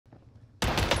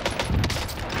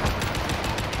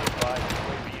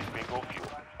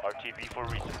TV for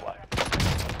resupply.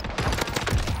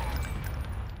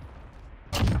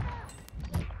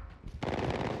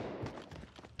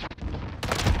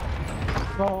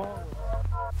 Oh.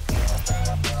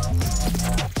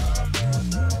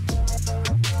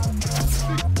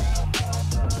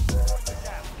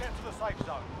 Get to the safe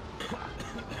zone.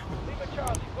 Leave a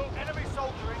charge. Enemy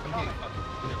soldier incoming.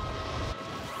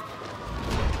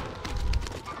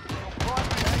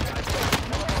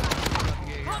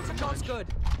 Contact's good.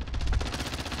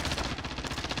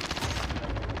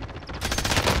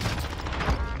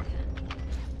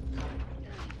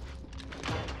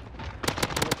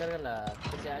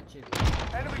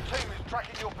 Enemy team is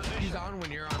tracking your position. He's on when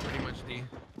you're on, pretty much, D.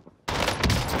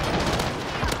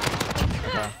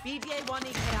 BDA 1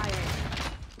 EKIA.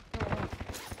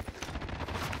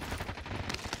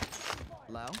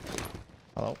 Hello?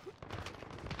 Hello?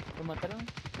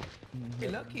 Hey,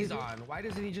 Lucky's on. Why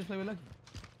doesn't he just play with Lucky?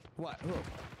 What? Who?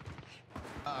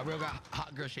 Real guy,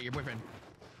 hot girl shit, your boyfriend.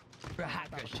 Real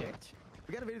hot girl shit.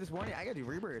 We got a video this morning. I gotta do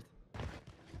rebirth.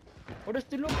 What is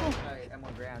the loco? Alright,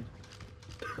 M1 Garand.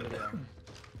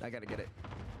 I gotta get it.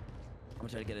 I'm gonna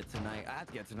try to get it tonight. I have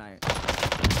to get it tonight.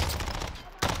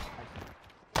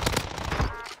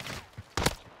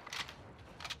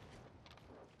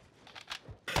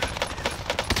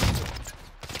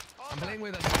 I'm playing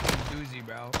with a fucking doozy,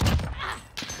 bro.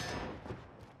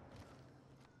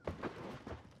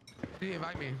 Did he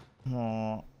invite me?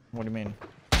 Oh, what do you mean?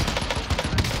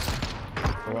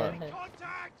 For what?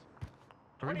 Contact!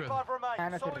 For rebirth. 25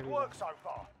 remain. Solid work so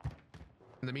far.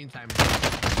 In the meantime.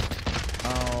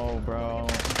 Oh, bro.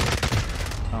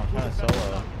 Oh, I'm trying to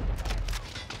solo.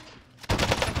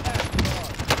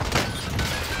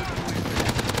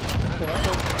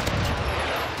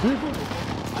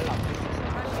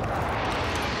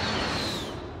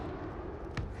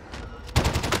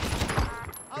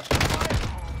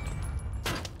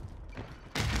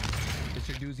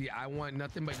 Mr. Doozy, I want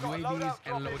nothing but UAVs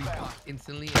and loading spots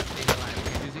instantly and stay alive.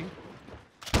 Okay, Doozy?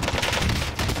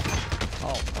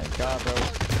 Oh my god, bro.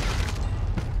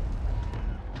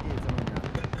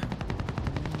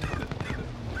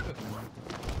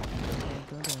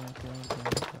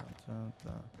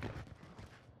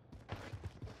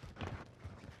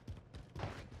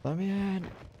 Let me in.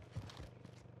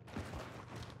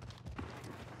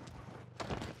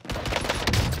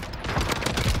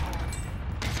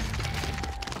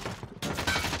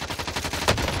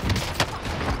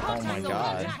 Oh my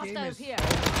god. Hostiles here.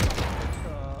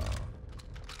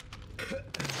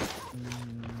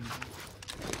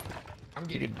 I'm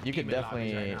getting You could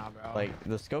definitely right now, bro. like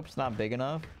the scope's not big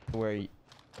enough where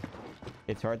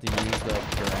it's hard to use the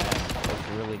Garand. It's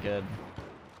really good.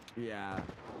 Yeah.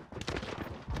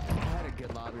 I had a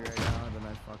good lobby right now, then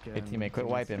I fucking... Hey teammate, quit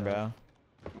wiping, bro.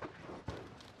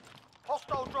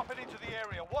 Hostile dropping into the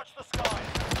area. Watch the skies.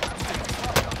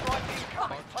 Right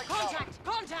incoming. Take cover. Contact!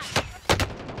 Contact!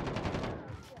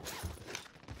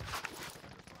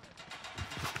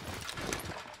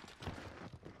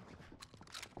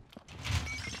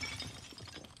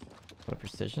 What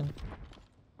precision?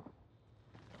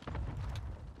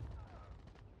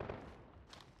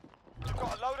 You've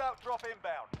got a loadout drop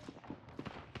inbound.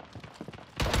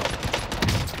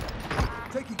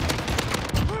 Taking...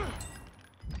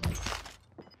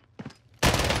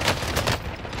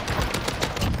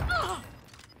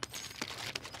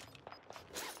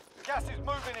 Gas is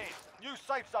moving in. New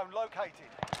safe zone located.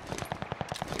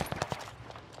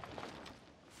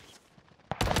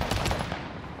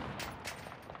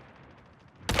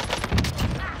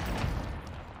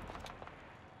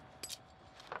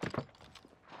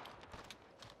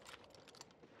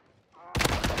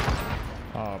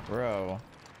 Oh, bro.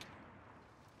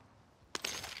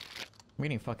 I'm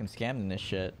getting fucking scammed in this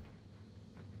shit.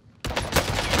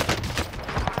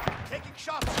 Taking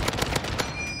shots.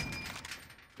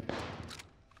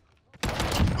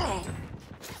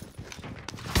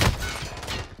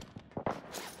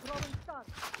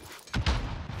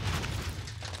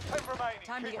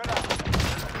 Time to Keep get it up.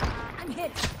 I'm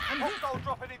hit. I'm hit. Hostile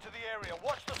dropping into the area.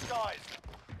 Watch the skies.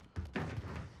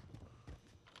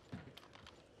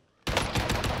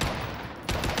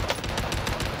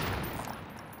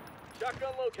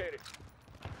 Shotgun located.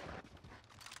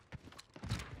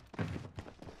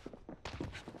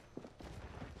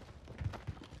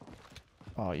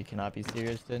 Oh, you cannot be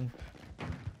serious, dude.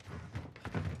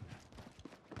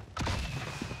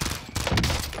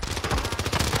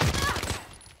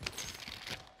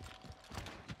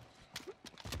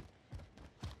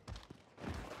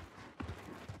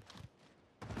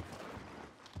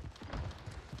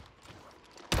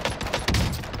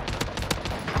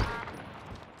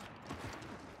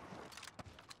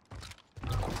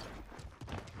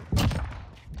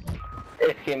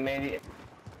 que media.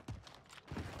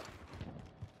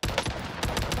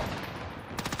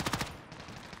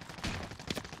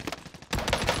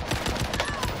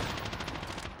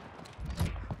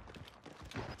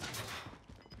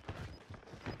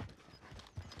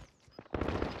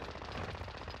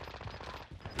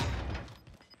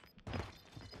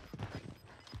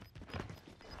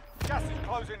 Gas is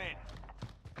closing in.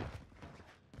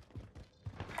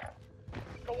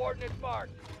 Coordinates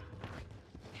marked.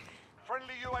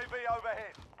 Friendly UAV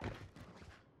overhead.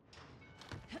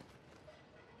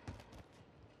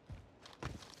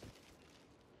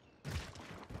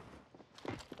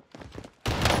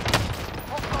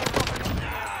 Hostile dropping.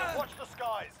 Watch the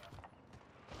skies.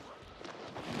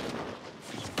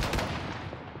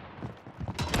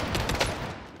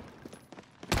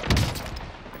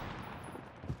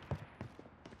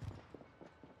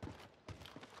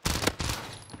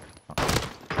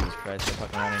 Jesus Christ, I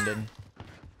fucking running, didn't.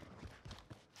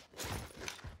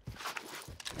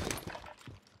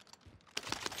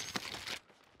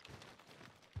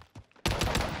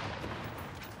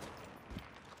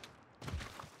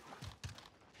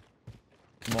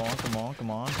 Come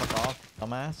on, fuck off,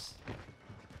 dumbass.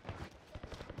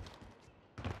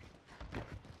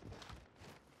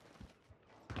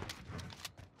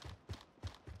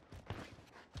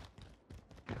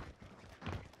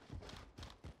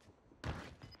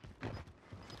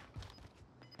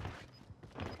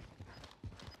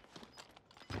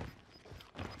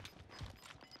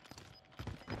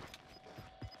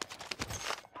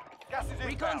 Gas is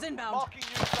Recon's inbound. Marking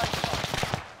new safe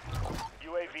zone.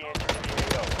 UAV entering the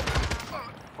AO.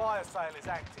 Fire sale is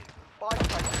active. Buy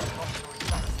station costs are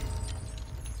exact.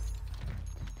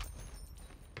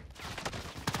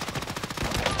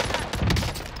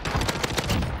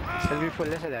 Selvi full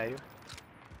se dayo.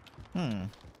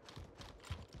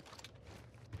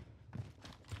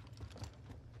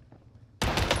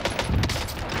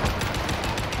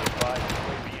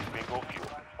 UAV is bingo fuel.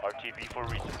 RTB for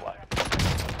resupply.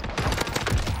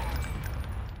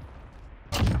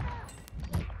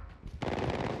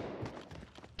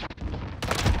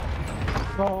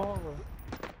 Oh.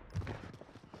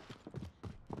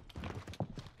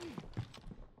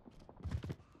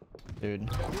 Dude. New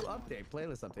update,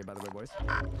 playlist update, by the way, boys.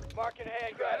 Marking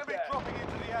hand grab. Enemy dropping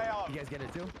into the AO. You guys get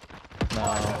it too?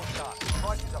 No.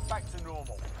 Prices are back to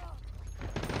normal.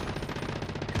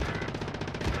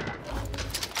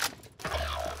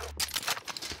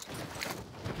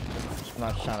 I'm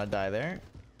not trying to die there.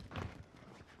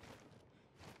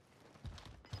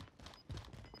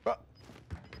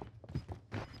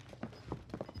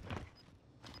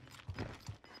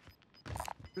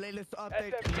 Playlist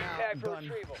update now done.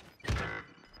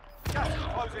 Gas is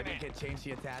closing in. Can change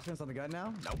the attachments on the gun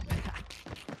now? Nope.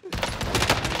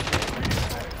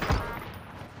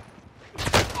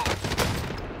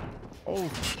 Oh.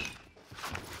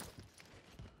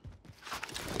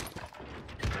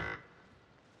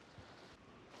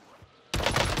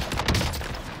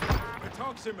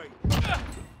 Talk to me.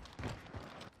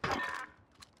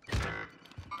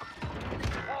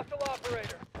 Hostile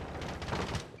operator.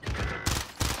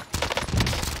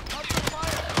 Under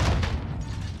fire.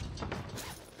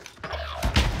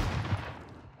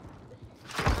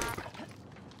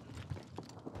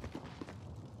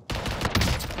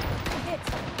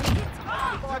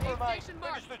 Five remain.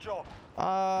 Finish the job.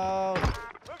 Oh.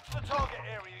 Move to the target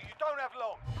area. You don't have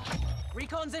long.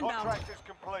 Recon's inbound. Contract is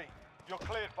complete. You're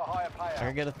cleared for higher I payout.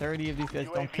 can get a 30 if these guys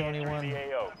don't kill anyone.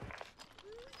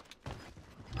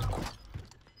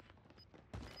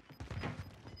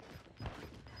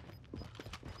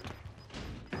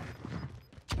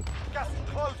 Gas is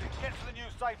closing. Get to the new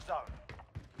safe zone.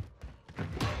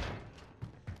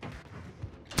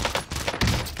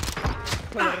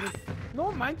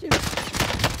 No manches.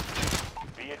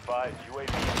 Be advised, UAV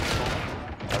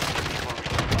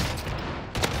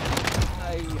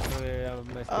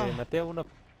Ay, maté a uno.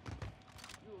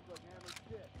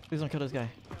 Please don't kill this guy.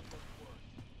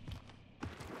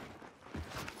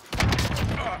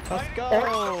 Let's go!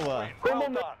 Well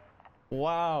done.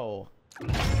 Wow.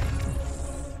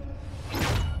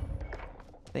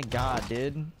 Thank God,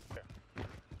 dude.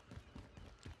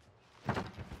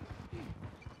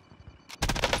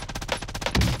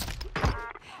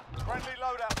 Friendly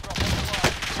loadout drop on the way.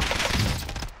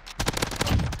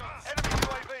 Enemy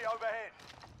UAV overhead.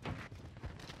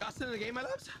 Got still in the game, my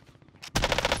loves?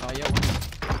 Oh yeah,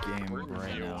 we're in game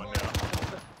right now. Oh,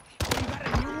 you got a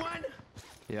new one?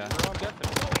 Yeah. 25 on the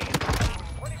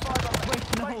Wait,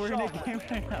 no, we're in a game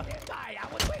right now. I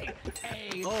was waiting.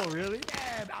 Hey. Oh really?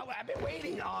 Yeah, I've been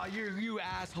waiting. Oh, you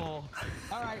asshole.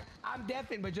 All right, I'm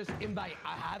deafened, but just invite.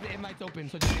 I have the invites open,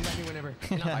 so just invite me whenever.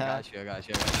 I got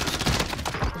you.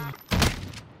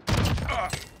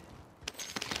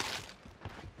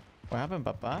 What happened,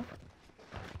 Papa?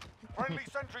 Friendly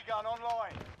sentry gun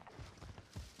online.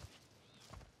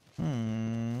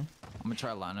 I'm gonna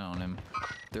try lining on him.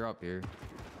 They're up here.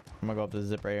 I'm gonna go up the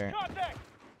zip right here. Contact!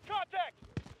 Contact!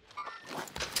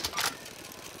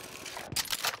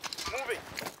 Moving.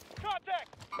 Contact!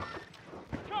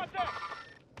 Contact!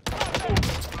 Contact!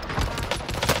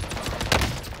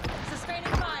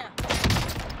 Sustaining fire.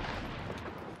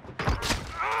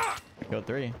 Kill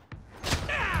 3.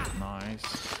 Nice.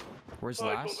 Where's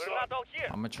last?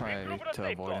 I'm gonna try to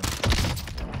avoid him.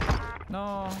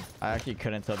 No. I actually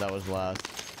couldn't tell that was last.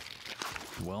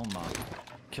 Wilma.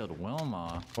 Killed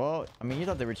Wilma. Well, I mean, you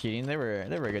thought they were cheating. They were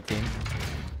a good team.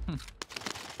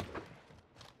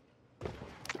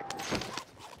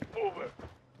 Over.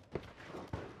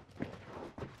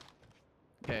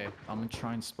 Okay, I'm gonna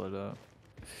try and split up.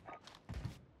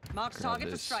 Marks Grab target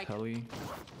for this strike. heli.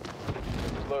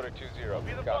 Loader 2-0.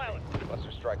 Be the pilot.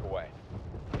 Buster strike away.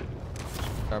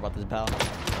 Sorry about this, pal.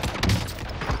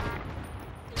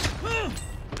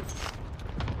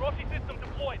 Rossi system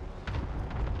deployed.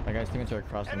 My guy's teammates are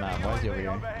across the map. Enemy Why is he over UAV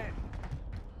here? overhead.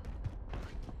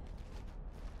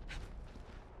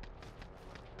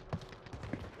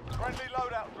 Friendly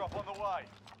loadout drop on the way.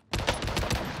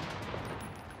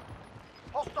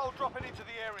 Hostile dropping into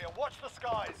the area. Watch the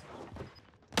skies.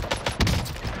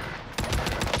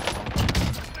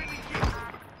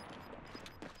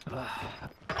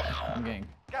 I'm getting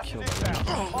Gas is killed. inbound.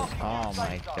 Marking Oh new my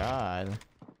safe zone. god.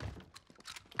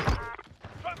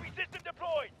 Trophy system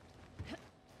deployed.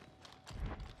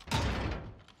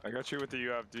 I got you with the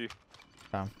UFD.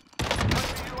 Oh.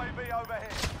 Friendly UAV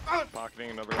overhead. Pocketing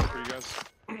another one for you guys.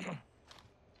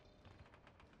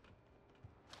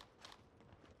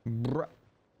 Bruh.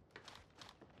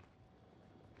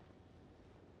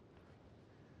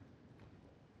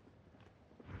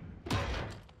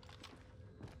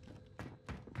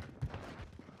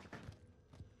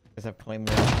 Guys have claimed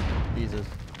more. Jesus.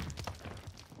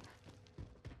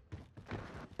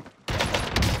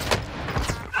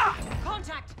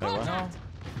 Contact. Wait, what? Contact.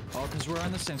 Oh, because we're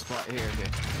on the same spot here. Okay.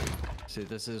 See,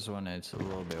 this is when it's a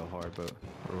little bit hard, but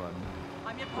we're running.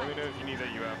 I'm your Let me pilot. know if you need that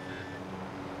UF.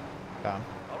 Gone.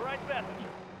 All right,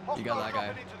 passengers. You got that guy.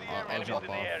 Dropping into the I'll area. drop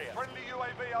Into the off. area. Friendly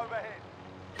UAV overhead.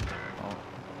 Oh,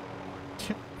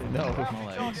 No. my Bounty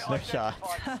legs. target No shot.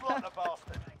 identified. Slaughter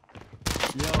bastard.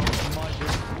 Yo, my god.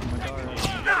 You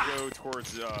gotta go towards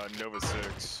Nova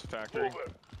 6 factory.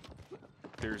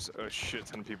 There's a shit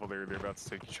ton of people there. They're about to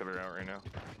take each other out right now.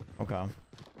 Okay.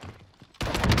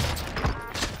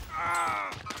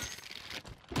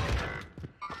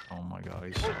 Oh my god,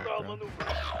 he's shot, bro.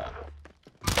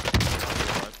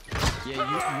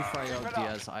 Yeah, you fire out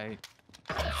Diaz. I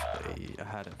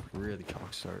had a really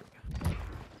cock start.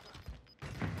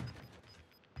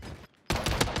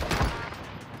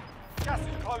 Gas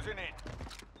is closing in.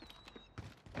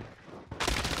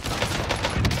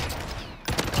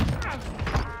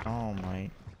 Oh my.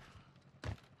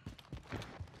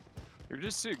 You're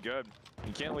just too good.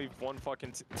 You can't leave one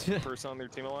fucking person on their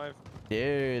team alive.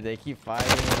 Dude, they keep fighting.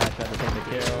 I tried to take the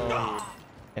kill.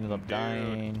 Ended up Dude.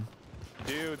 dying.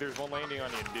 Dude, there's one landing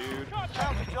on you, dude.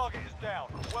 Bounty target is down.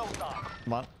 Well done.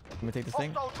 Come on. Let me take this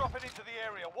thing. Hostile dropping into the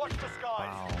area. Watch the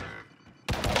skies. Wow.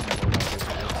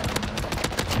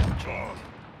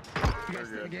 You guys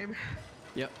in the game?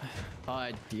 Yep.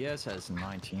 Diaz has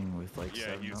 19 with like Yeah,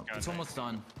 7. he's No, got it's almost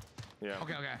done. Yeah.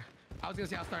 Okay. I was gonna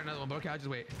say I'll start another one, but okay, I'll just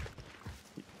wait.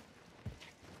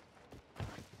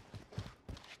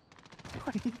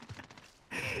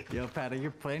 Yo, Patty,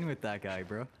 you're playing with that guy,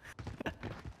 bro.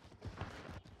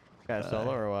 Guy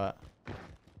solo or what?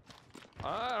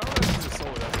 I don't know if it's a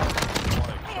solo. That's not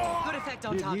like, Good effect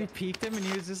on Dude, you target. peeked him and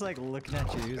he was just like looking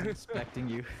at you. He was inspecting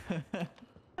you.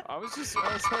 I was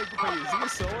like, wait, is he a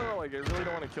solo? Like, I really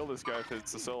don't want to kill this guy if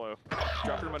it's a solo.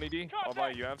 Drop your money, D. I'll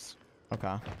buy UFs.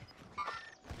 Okay.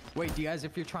 Wait, you guys,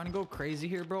 if you're trying to go crazy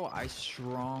here, bro, I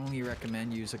strongly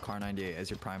recommend use a Car 98 as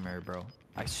your primary, bro.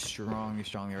 I strongly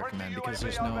recommend because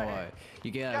there's no,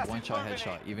 you get a one-shot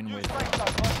headshot even with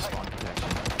spawn protection.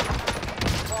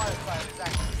 Fire sale is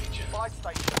active. Buy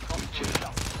station costs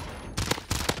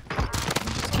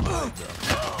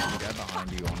The guy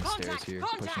behind you on the stairs here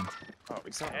pushing. Oh,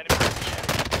 he's not.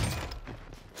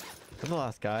 Who's the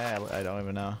last guy? I don't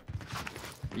even know.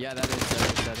 Yeah, that is.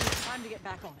 Time to get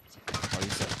back on it. Oh,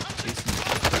 he's chasing you.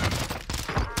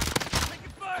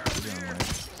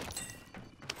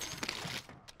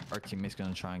 Our teammate's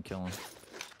gonna try and kill him.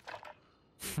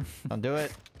 Don't do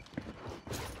it.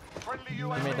 Friendly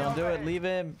Teammate, don't do it. Leave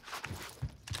him.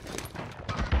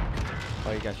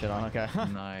 Oh, you got shit on. Okay.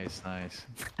 Nice, nice.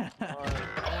 I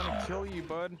want to kill you,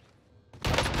 bud.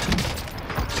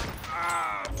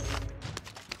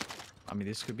 I mean,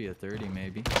 this could be a 30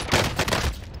 maybe.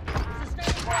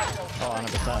 Oh,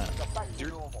 100%.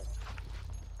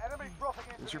 Enemy dropping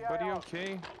into Is your the buddy AR.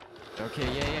 okay? Okay,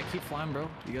 yeah, keep flying, bro.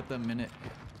 You got the minute.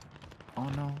 Oh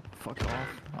no, fuck off.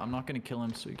 I'm not gonna kill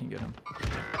him so you can get him.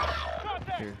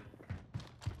 Here.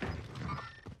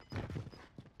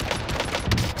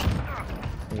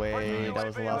 Wait, that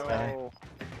was the last guy. No.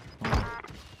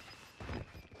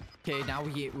 Okay, now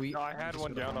we. No, I had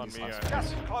one down on me. Gas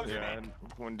is closing Yeah, I in. had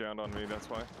one down on me. That's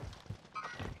why.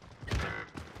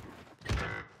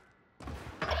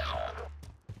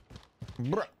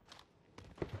 Bruh.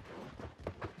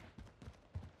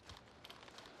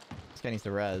 This guy needs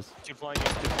to res. Keep flying in.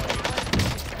 Keep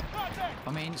flying in.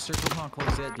 I mean, circle's not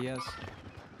close yet, Diaz.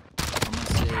 I'm gonna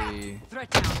say. Threat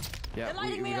down. Yeah, They're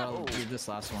lighting we me gotta up. leave this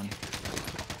last one.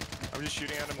 I'm just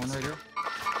shooting at him. One right here.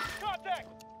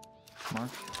 Mark.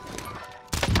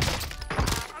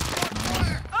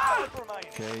 Nice.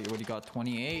 Okay, what do you got?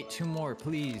 28. Two more,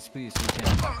 please, please. We can.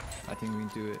 I think we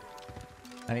can do it.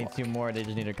 I need 2 more. They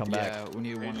just need to come back. Yeah, we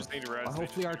need They one. just need to res. They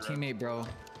Hopefully, our just need to res. teammate, bro,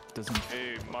 doesn't.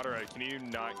 Hey, Moderate, can you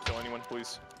not kill anyone,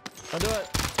 please? Don't do it.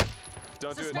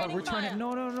 Don't do it. Sustaining We're trying to. fire.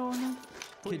 No, no, no, no. Okay,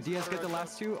 Please, Diaz, get the Moderate,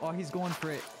 last 2. Oh, he's going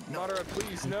for it. Moderate,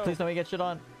 please, no. Please don't we get shit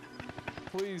on.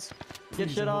 Please. Get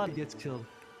Please, shit I hope on. He gets killed.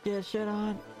 Get shit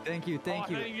on. Thank you, thank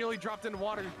Oh, you. he nearly dropped in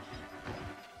water.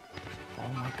 Oh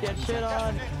my god. Get he's shit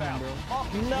actually on. killing,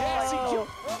 bro. No.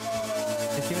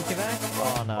 His teammates came back?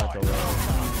 Oh no, it's over.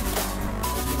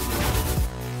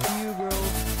 You, bro.